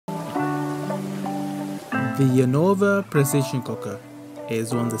The Anova precision cooker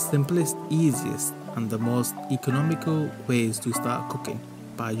is one of the simplest, easiest and the most economical ways to start cooking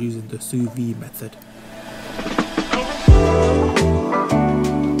by using the Sous Vide method.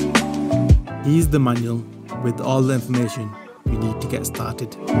 Here's the manual with all the information you need to get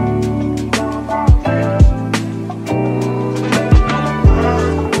started.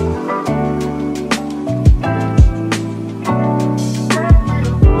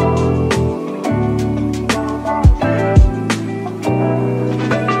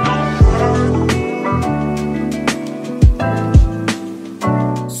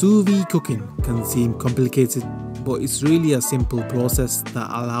 Sous vide cooking can seem complicated, but it's really a simple process that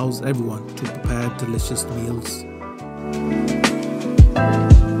allows everyone to prepare delicious meals.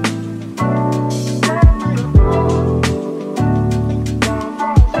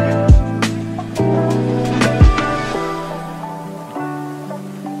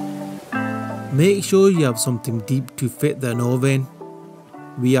 Make sure you have something deep to fit the Anova in.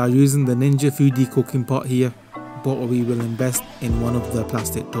 We are using the Ninja Foodie cooking pot here, but we will invest in one of the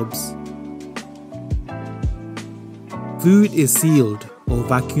plastic tubs. Food is sealed or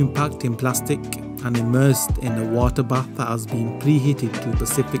vacuum packed in plastic and immersed in a water bath that has been preheated to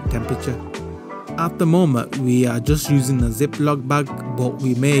specific temperature. At the moment we are just using a Ziploc bag, but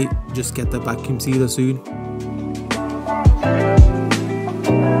we may just get the vacuum sealer soon.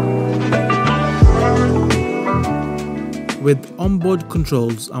 With onboard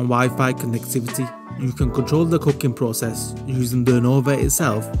controls and Wi-Fi connectivity, you can control the cooking process using the Anova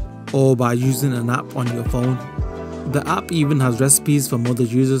itself or by using an app on your phone. The app even has recipes from other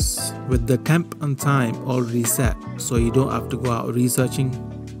users with the temp and time already set, so you don't have to go out researching.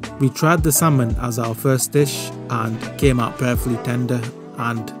 We tried the salmon as our first dish and came out perfectly tender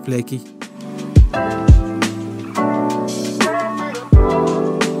and flaky.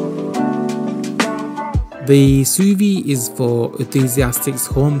 The Sous Vide is for enthusiastic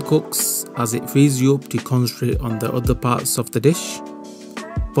home cooks as it frees you up to concentrate on the other parts of the dish.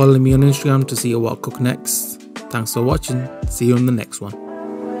 Follow me on Instagram to see what I cook next. Thanks for watching, see you on the next one.